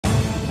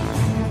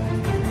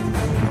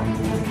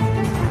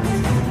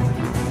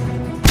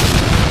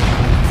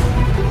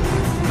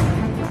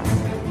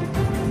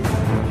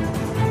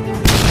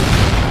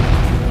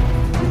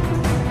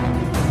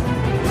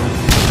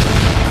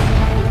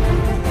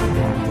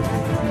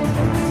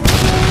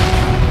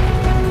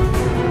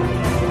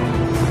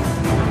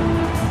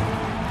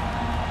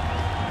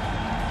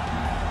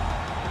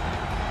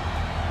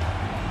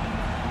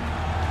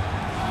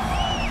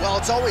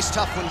always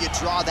tough when you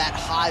draw that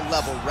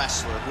high-level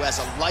wrestler who has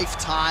a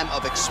lifetime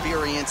of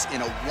experience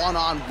in a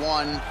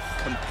one-on-one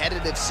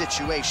competitive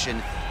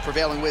situation.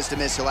 Prevailing wisdom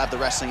is he'll have the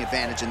wrestling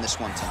advantage in this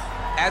one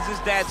tonight. As his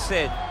dad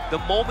said, the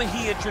moment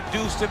he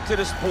introduced him to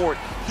the sport,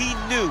 he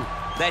knew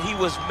that he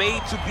was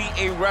made to be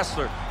a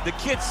wrestler. The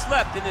kid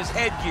slept in his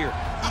headgear.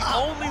 He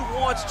only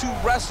wants to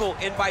wrestle,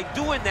 and by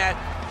doing that,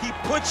 he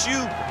puts you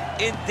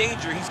in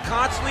danger. He's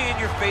constantly in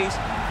your face,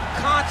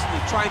 constantly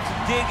trying to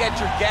dig at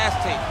your gas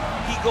tank.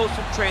 He goes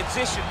from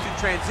transition to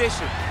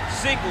transition,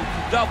 single to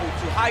double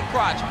to high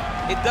crotch.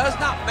 It does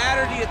not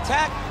matter the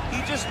attack.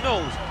 He just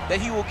knows that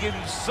he will give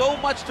you so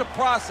much to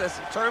process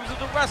in terms of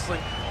the wrestling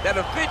that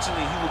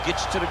eventually he will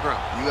get you to the ground.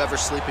 You ever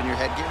sleep in your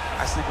headgear?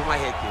 I sleep in my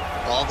headgear.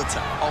 All the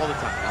time? All the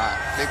time. All right,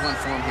 big one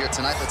for him here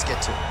tonight. Let's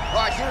get to it. All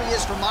right, here he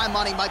is. For my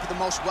money, might be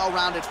the most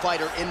well-rounded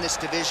fighter in this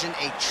division,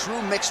 a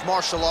true mixed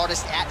martial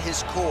artist at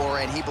his core,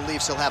 and he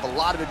believes he'll have a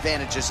lot of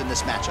advantages in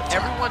this matchup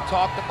tonight. Everyone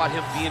talked about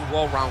him being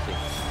well-rounded.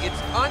 It's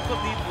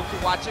unbelievable to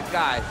watch a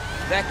guy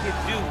that can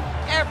do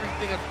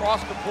everything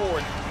across the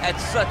board at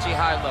such a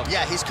high level.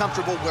 Yeah, he's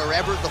comfortable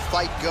wherever the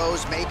fight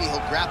goes. Maybe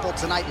he'll grapple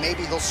tonight,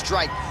 maybe he'll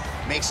strike.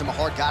 Makes him a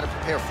hard guy to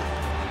prepare for.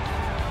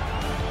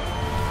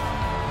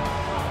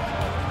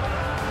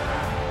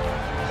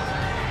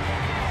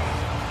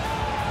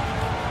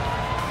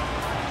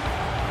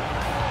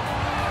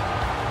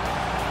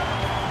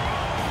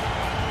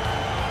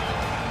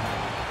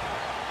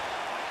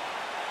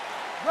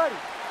 Ready.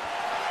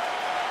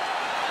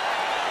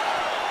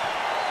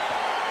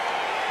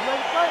 You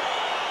ready to fight?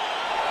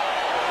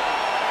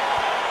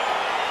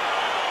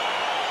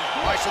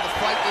 All right, so the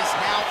fight is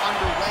now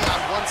underway.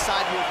 On one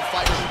side, we have a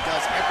fighter who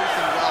does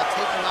everything well,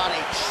 taking on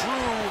a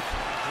true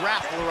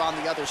grappler on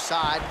the other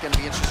side. Going to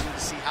be interesting to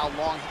see how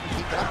long he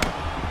can keep it up.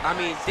 I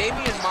mean,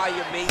 Damian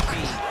Maia may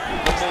be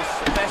the most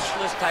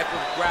specialist type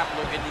of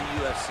grappler in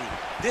the UFC.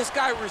 This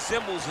guy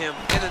resembles him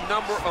in a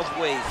number of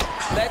ways.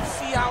 Let's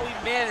see how he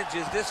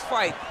manages this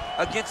fight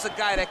against a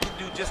guy that can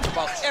do just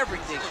about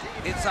everything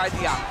inside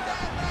the octagon.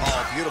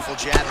 Oh, beautiful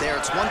jab there.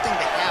 It's one thing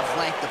to have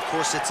length, of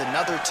course, it's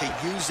another to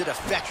use it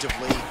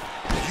effectively.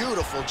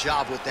 Beautiful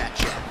job with that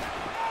jab.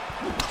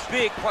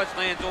 Big punch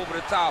lands over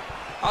the top.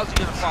 How's he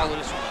gonna follow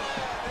this one?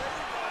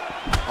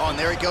 Oh, and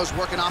there he goes,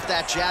 working off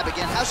that jab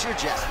again. How's your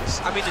jab?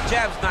 I mean, the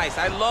jab's nice.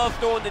 I love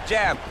throwing the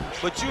jab,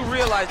 but you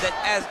realize that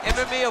as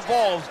MMA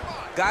evolves,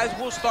 guys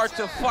will start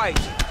to fight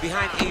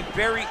behind a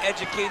very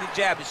educated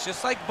jab. It's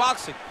just like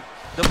boxing.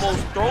 The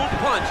most thrown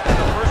punch, and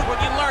the first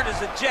one you learn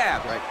is a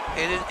jab. Right.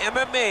 And in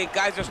MMA,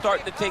 guys are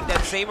starting to take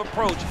that same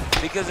approach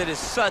because it is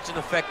such an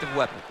effective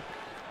weapon.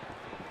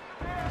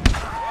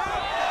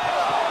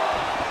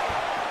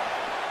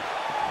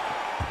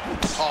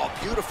 Oh,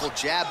 beautiful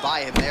jab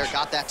by him there.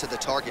 Got that to the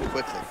target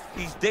quickly.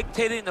 He's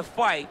dictating the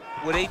fight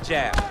with a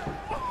jab.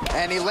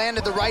 And he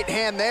landed the right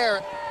hand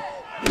there.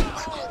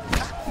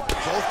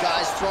 Both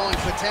guys throwing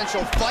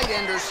potential fight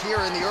enders here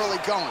in the early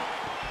going.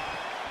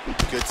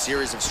 Good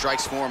series of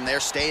strikes for him there,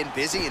 staying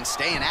busy and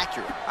staying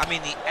accurate. I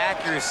mean, the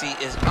accuracy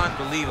is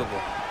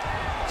unbelievable.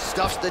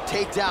 Stuffs the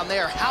takedown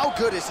there. How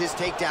good is his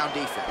takedown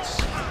defense?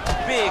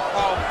 Big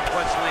powerful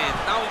punch lands.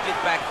 Now he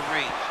gets back to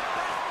range.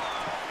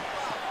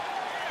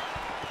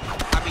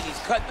 I mean, he's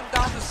cutting them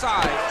down the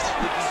sides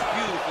with these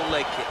beautiful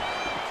leg kicks.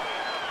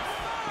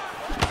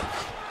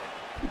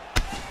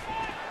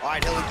 All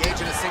right, he'll engage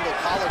in a single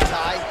collar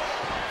tie.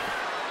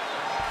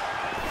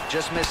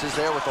 Just misses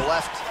there with the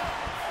left.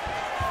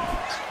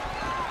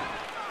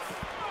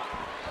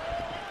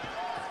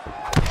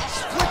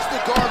 Splits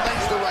the guard,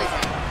 lands the right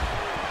hand.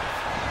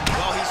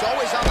 Well, he's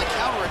always on the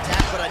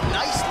counterattack, but a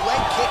nice leg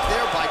kick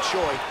there by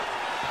Choi.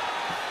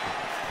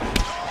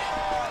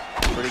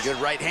 Pretty good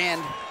right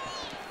hand.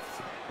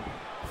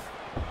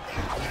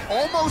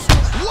 Almost,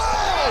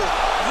 whoa!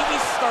 He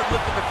needs to start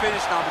looking to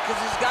finish now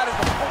because he's got his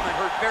opponent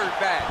hurt very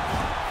bad.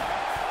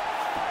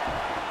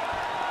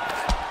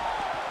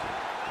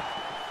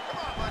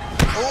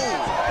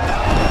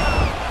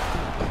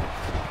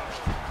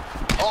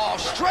 Oh,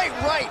 straight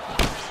right.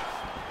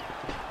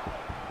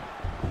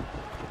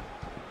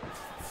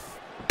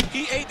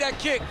 He ate that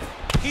kick.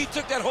 He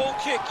took that whole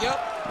kick, yep.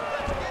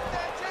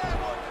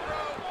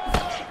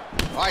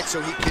 All right,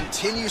 so he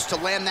continues to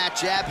land that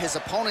jab. His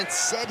opponent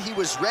said he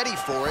was ready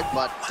for it,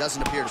 but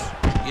doesn't appear to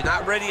be. You're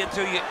not ready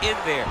until you're in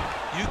there.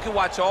 You can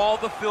watch all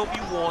the film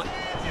you want.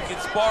 You can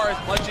spar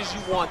as much as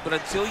you want, but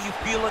until you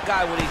feel a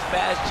guy with a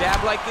fast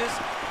jab like this,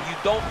 you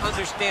don't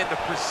understand the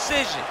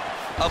precision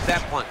of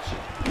that punch.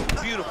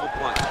 Beautiful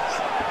punch.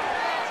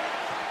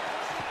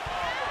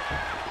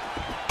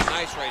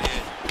 Nice right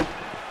hand.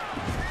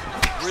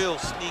 Real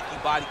sneaky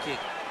body kick.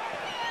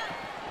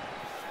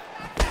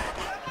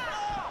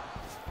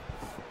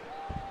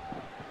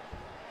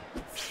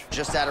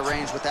 Just out of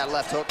range with that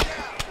left hook.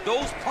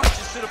 Those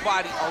punches to the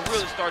body are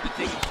really starting to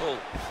take its toll.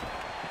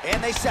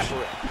 And they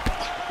separate.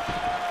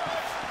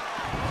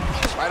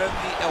 Right under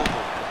the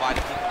elbow, the body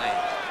kick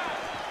lands.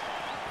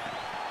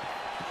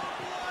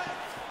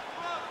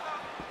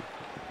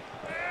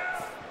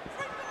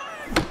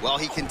 Well,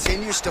 he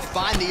continues to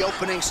find the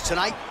openings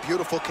tonight.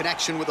 Beautiful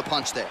connection with the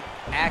punch there.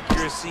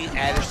 Accuracy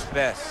at its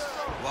best.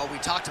 Well, we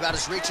talked about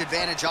his reach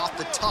advantage off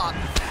the top.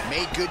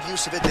 Made good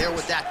use of it there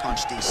with that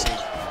punch, DC.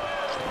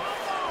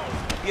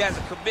 He has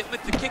a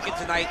commitment to kicking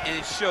tonight, and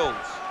it shows.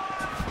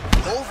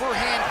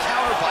 Overhand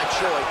counter by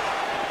Choi.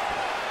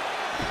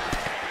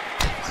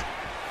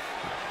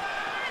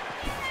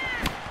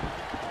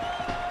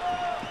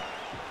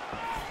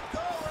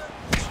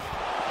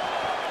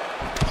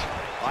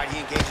 All right,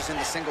 he engages in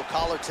the single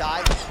collar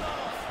tie,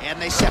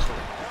 and they separate.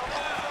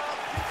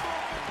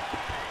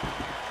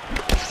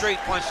 Straight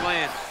punch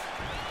lands.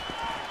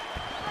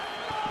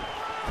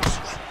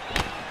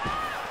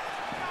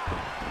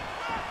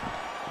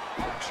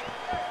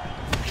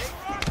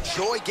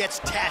 Choi gets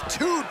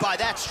tattooed by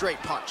that straight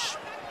punch.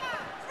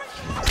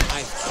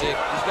 Nice kick.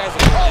 These guys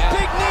are going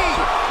big knee!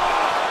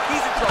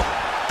 He's in trouble.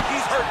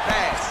 He's hurt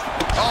bad.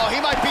 Oh,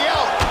 he might be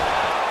out.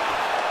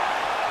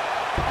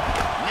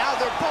 Now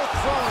they're both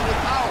throwing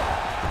with power.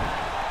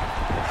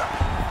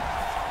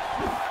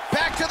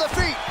 Back to the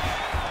feet.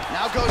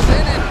 Now goes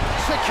in and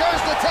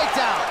secures the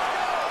takedown.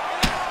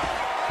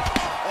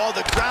 Oh,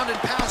 the ground and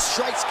pound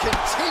strikes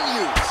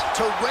continue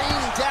to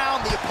rain down.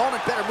 The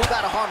opponent better move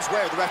out of harm's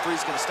way or the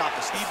referee's going to stop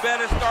this. He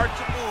better start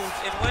to move,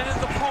 and when his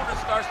opponent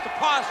starts to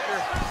posture,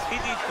 he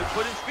needs to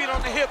put his feet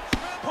on the hips,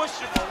 push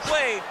him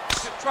away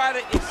to try to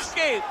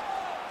escape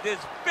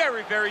this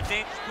very, very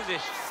dangerous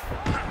position.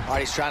 All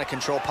right, he's trying to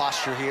control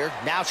posture here.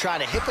 Now trying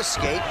to hip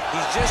escape.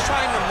 He's just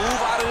trying to move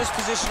out of this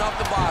position off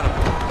the bottom.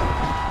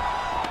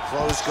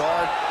 Close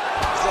guard.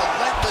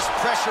 Relentless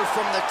pressure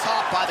from the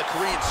top by the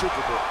Korean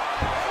Superboy.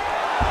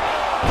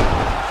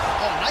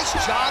 Oh, nice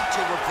job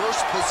to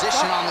reverse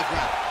position on the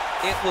ground.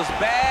 It was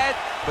bad,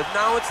 but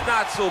now it's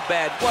not so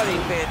bad. What a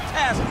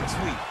fantastic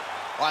sweep.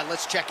 All right,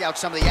 let's check out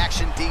some of the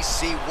action,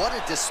 DC. What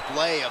a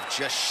display of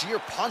just sheer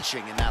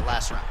punching in that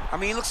last round. I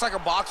mean, he looks like a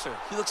boxer.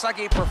 He looks like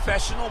a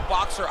professional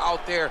boxer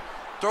out there,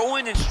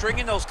 throwing and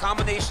stringing those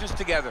combinations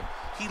together.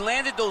 He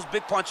landed those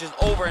big punches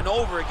over and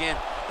over again,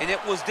 and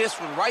it was this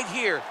one right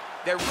here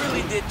that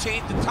really did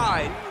change the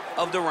tide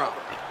of the round.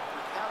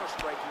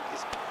 Counter-striking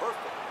is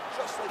perfect,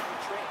 just like you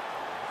train.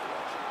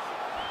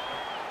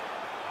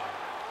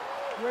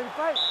 You ready to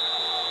fight?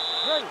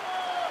 Ready.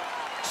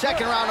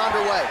 Second round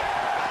underway.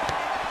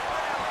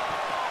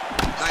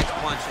 Nice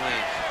punch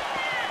lands.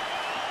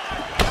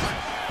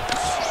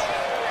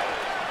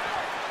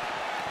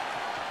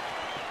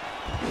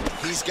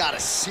 He's got a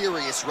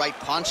serious right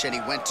punch, and he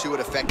went to it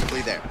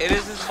effectively there. It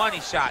is his money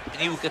shot, and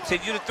he will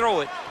continue to throw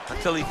it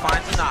until he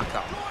finds a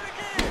knockout.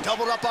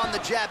 Doubled up on the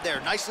jab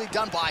there. Nicely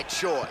done by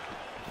Choi.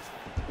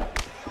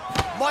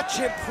 Much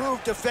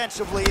improved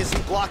defensively as he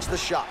blocks the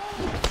shot.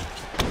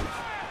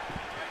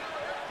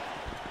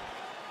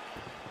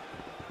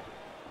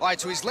 All right,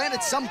 so he's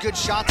landed some good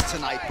shots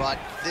tonight, but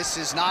this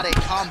is not a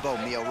combo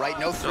meal, right?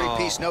 No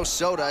three-piece, no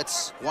soda.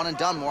 It's one and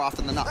done more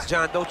often than not.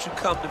 John, don't you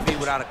come to me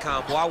without a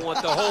combo. I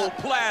want the whole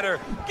platter.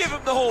 Give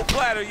him the whole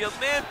platter, young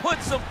man. Put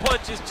some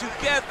punches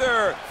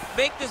together.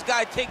 Make this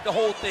guy take the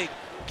whole thing.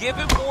 Give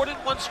him more than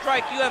one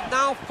strike. You have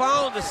now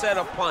found a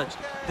setup punch.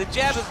 The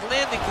jab is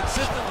landing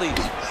consistently.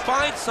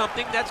 Find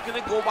something that's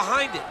going to go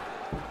behind it.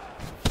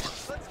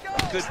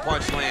 Good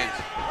punch lands.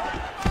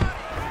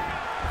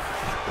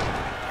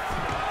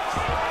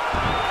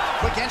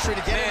 Quick entry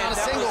to get it on a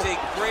single. That was a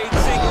great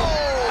single.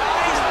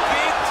 Nice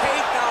big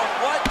takedown.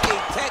 What a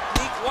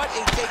technique. What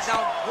a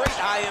takedown. Great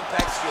high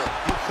impact skill.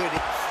 You could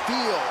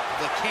feel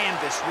the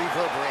canvas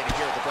reverberating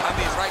here at the back. I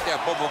mean, right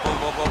there. Boom, boom, boom,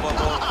 boom, boom, boom,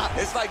 boom.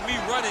 It's like me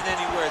running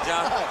anywhere,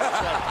 John.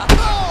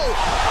 Oh!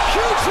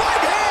 Huge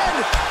right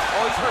hand!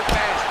 Oh, he's hurt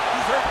bad.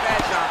 He's hurt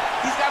bad, John.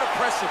 He's got to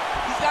press him.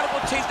 He's got to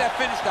go chase that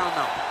finish down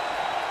now.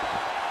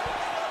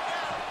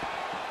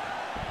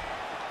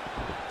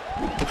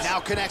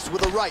 Now connects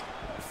with a right.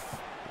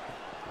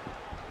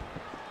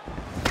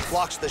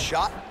 Blocks the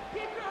shot.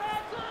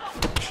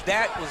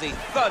 That was a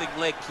thudding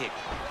leg kick.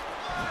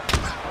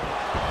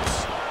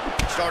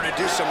 Starting to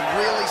do some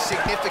really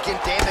significant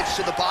damage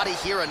to the body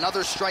here.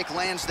 Another strike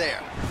lands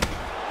there.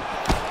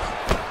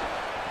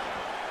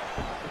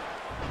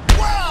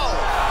 Whoa!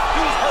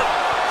 He's hurt.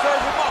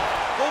 Serve him up.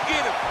 Go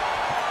get him.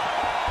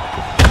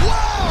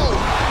 Whoa!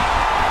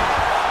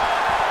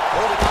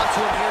 Holding on to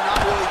him here,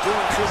 not really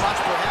doing too much,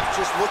 perhaps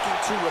just looking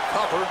to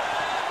recover.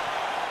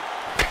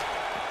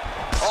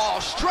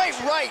 Oh, straight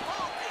right.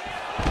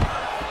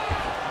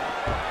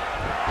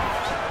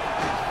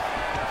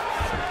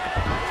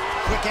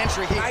 Quick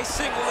entry here. Nice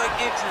single leg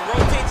entry.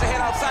 Rotates the head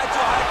outside to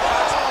a high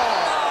crotch.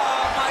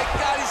 Oh my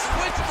God, he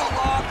switched the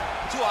lock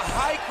to a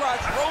high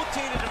crotch,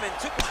 rotated him and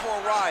took him for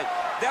a ride.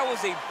 That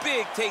was a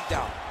big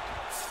takedown.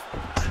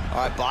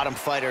 All right, bottom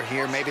fighter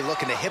here, maybe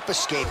looking to hip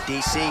escape,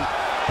 DC.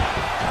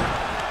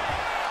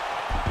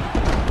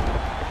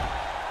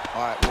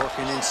 All right,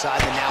 working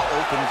inside the now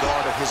open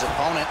guard of his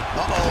opponent.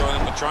 Uh-oh.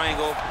 Throwing a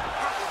triangle.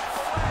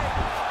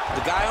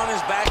 The guy on his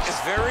back is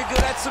very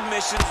good at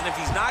submissions, and if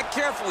he's not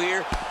careful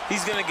here,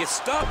 he's going to get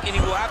stuck, and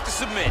he will have to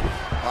submit.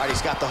 All right,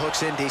 he's got the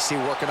hooks in, DC,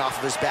 working off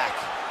of his back.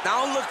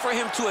 Now look for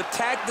him to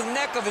attack the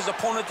neck of his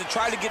opponent to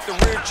try to get the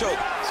rear choke.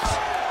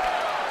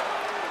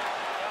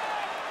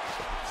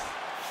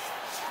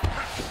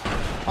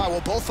 All right,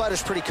 well, both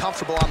fighters pretty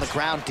comfortable on the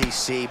ground,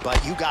 DC,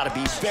 but you got to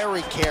be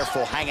very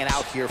careful hanging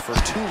out here for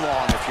too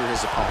long if you're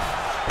his opponent.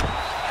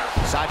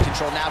 Side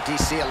control now,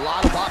 DC. A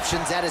lot of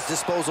options at his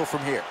disposal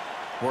from here.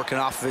 Working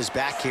off of his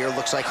back here.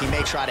 Looks like he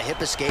may try to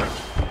hip escape.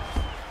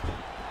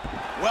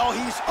 Well,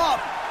 he's up,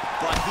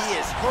 but he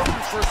is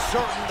hurting for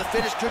certain. The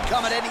finish could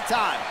come at any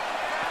time.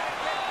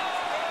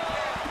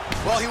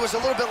 Well, he was a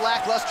little bit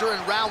lackluster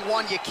in round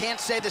one. You can't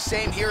say the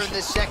same here in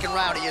this second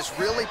round. He has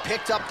really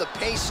picked up the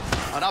pace,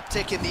 an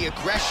uptick in the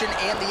aggression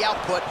and the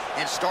output,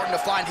 and starting to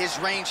find his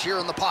range here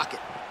in the pocket.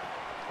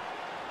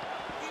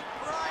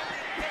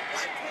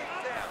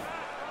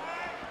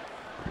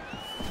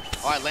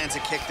 All right, lands a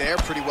kick there.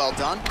 Pretty well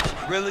done.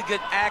 Really good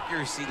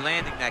accuracy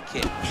landing that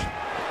kick.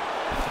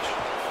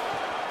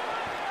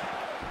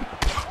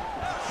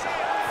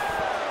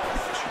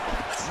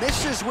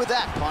 Misses with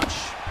that punch.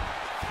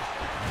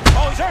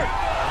 Oh, he's hurt.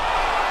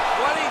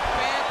 What a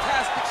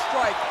fantastic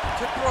strike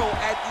to throw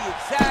at the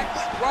exact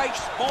right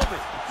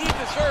moment. He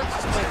deserves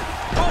this win.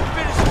 Don't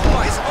finish the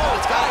fight. Oh,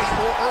 it's got to be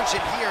more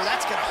urgent here.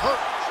 That's going to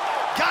hurt.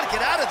 Got to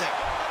get out of there.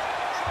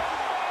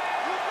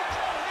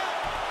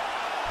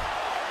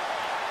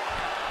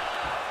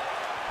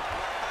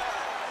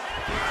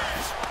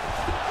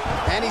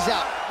 And he's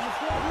out.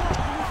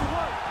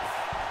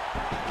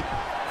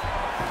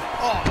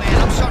 Oh, man,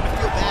 I'm starting to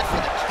feel bad for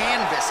the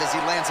canvas as he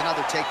lands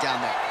another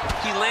takedown there.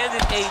 He landed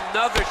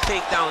another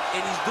takedown,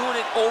 and he's doing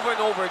it over and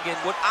over again.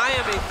 What I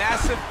am a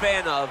massive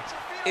fan of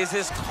is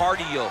his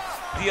cardio,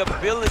 the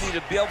ability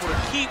to be able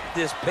to keep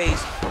this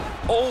pace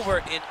over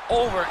and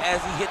over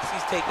as he hits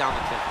these takedown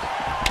attempts.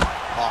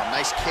 Oh,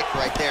 nice kick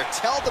right there.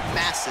 Tell the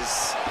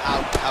masses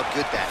how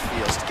good that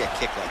feels to get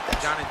kicked like that.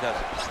 Johnny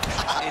doesn't.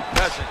 It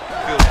doesn't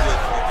feel good.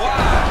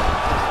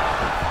 Wow.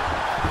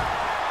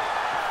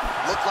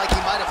 Looked like he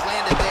might have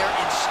landed there.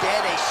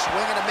 Instead, a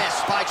swing and a miss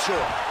by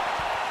Choi.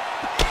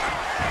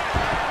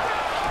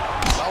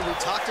 Well, we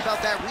talked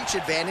about that reach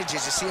advantage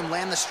as you see him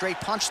land the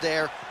straight punch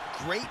there.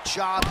 Great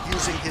job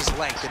using his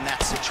length in that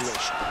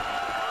situation.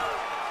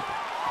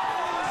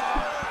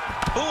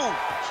 Boom,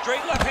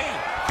 straight left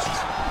hand.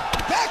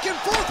 Back and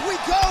forth we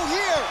go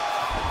here.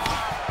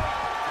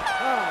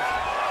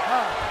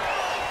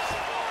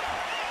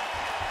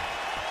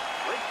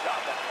 Great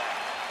job at that.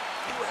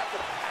 You have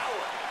the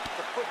power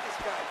to put this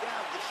guy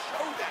down, to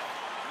show that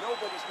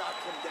nobody's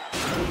knocked him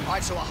down. All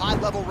right, so a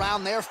high-level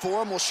round there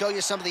for him. We'll show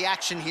you some of the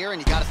action here, and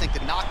you got to think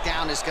the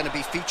knockdown is going to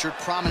be featured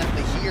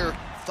prominently here.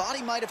 Thought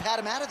he might have had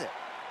him out of there.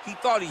 He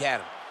thought he had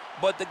him,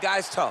 but the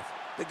guy's tough.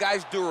 The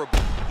guy's durable.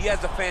 He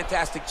has a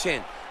fantastic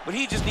chin, but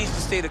he just needs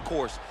to stay the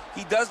course.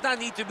 He does not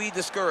need to be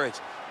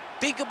discouraged.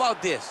 Think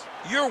about this.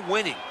 You're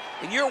winning,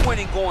 and you're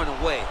winning going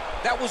away.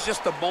 That was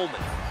just a moment.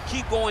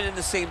 Keep going in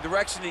the same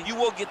direction, and you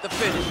will get the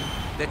finish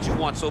that you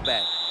want so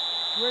bad.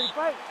 You ready to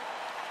fight?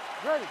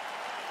 Ready.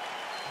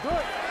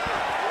 Good.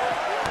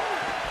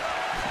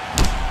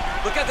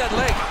 Look at that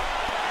leg.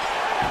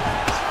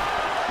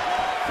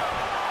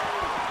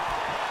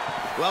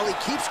 Well, he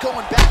keeps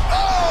going back.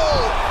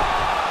 Oh!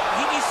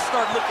 He needs to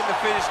start looking to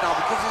finish now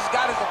because he's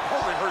got his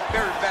opponent hurt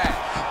very bad.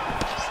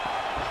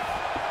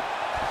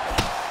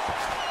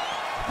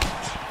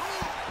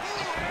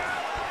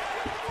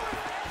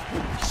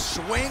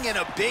 Swing and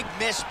a big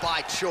miss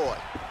by Choi.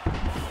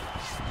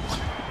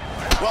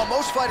 Well,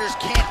 most fighters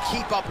can't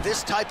keep up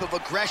this type of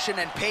aggression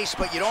and pace,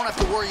 but you don't have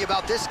to worry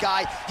about this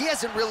guy. He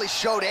hasn't really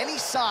showed any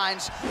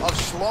signs of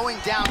slowing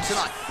down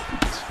tonight.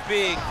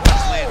 Big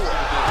punch lands.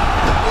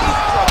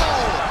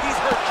 He's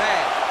hurt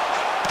bad.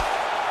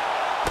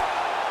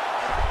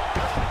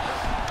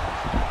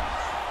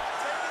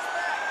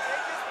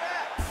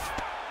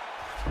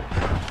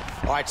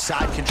 All right,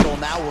 side control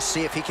now. We'll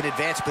see if he can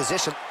advance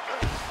position.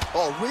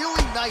 Oh,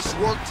 really nice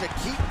work to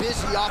keep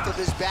busy off of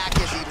his back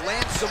as he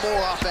lands some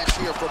more offense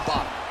here from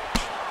bottom.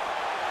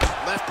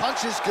 Left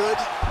punch is good.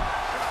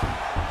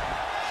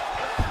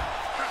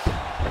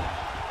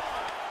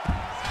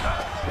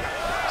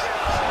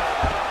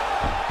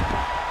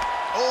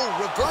 Oh,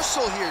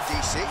 reversal here,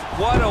 DC.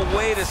 What a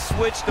way to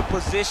switch the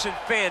position.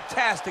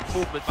 Fantastic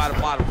movement by the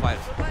bottom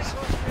fighter.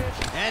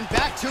 And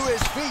back to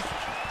his feet.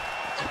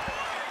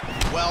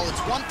 Well,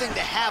 it's one thing to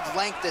have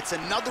length, it's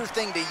another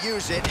thing to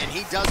use it, and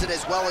he does it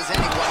as well as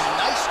anyone.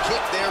 Nice kick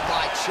there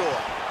by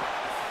Choi.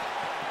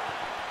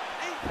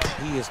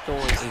 He is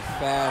throwing a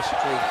fast,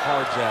 straight,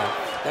 hard jab.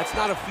 That's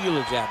not a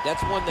feeler jab.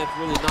 That's one that's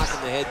really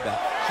knocking the head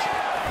back.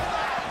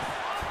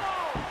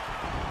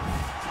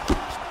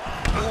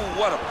 Ooh,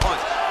 what a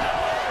punch.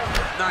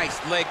 Nice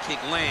leg kick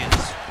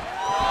lands.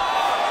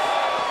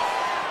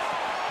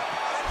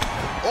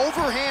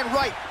 Overhand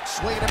right,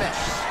 swing and a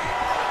miss.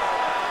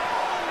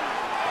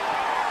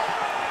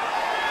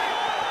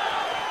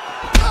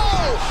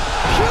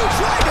 Huge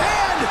right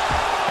hand!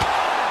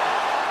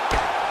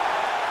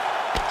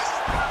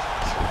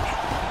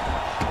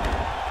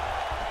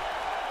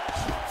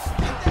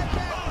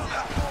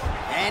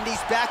 And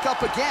he's back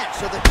up again,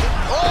 so the kick.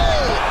 Oh!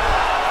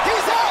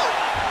 he's out!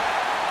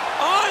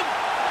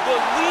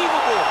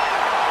 Unbelievable.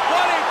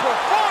 What a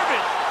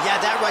performance. Yeah,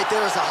 that right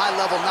there is a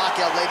high-level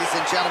knockout, ladies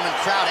and gentlemen.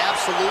 Crowd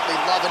absolutely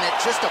loving it.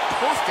 Just a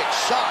perfect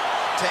shot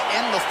to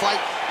end the fight.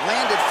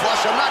 Landed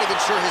flush. I'm not even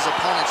sure his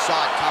opponent saw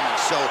it coming.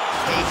 So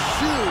a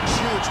huge,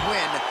 huge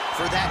win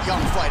for that young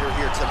fighter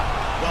here tonight.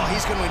 Well,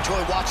 he's going to enjoy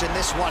watching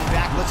this one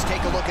back. Let's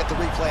take a look at the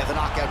replay of the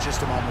knockout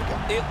just a moment ago.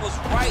 It was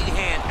right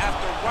hand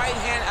after right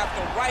hand after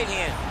right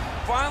hand.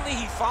 Finally,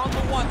 he found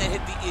the one that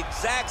hit the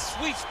exact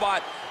sweet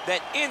spot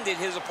that ended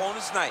his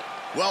opponent's night.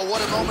 Well,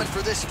 what a moment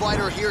for this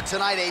fighter here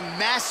tonight. A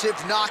massive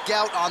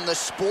knockout on the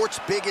sport's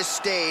biggest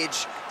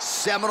stage.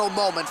 Seminal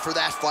moment for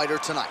that fighter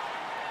tonight.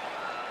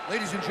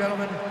 Ladies and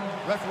gentlemen,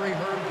 referee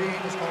Herb Dean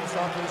has called a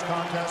stop to this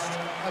contest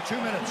at 2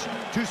 minutes,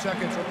 2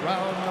 seconds of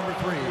round number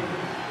 3.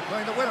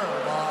 Declaring the winner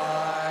by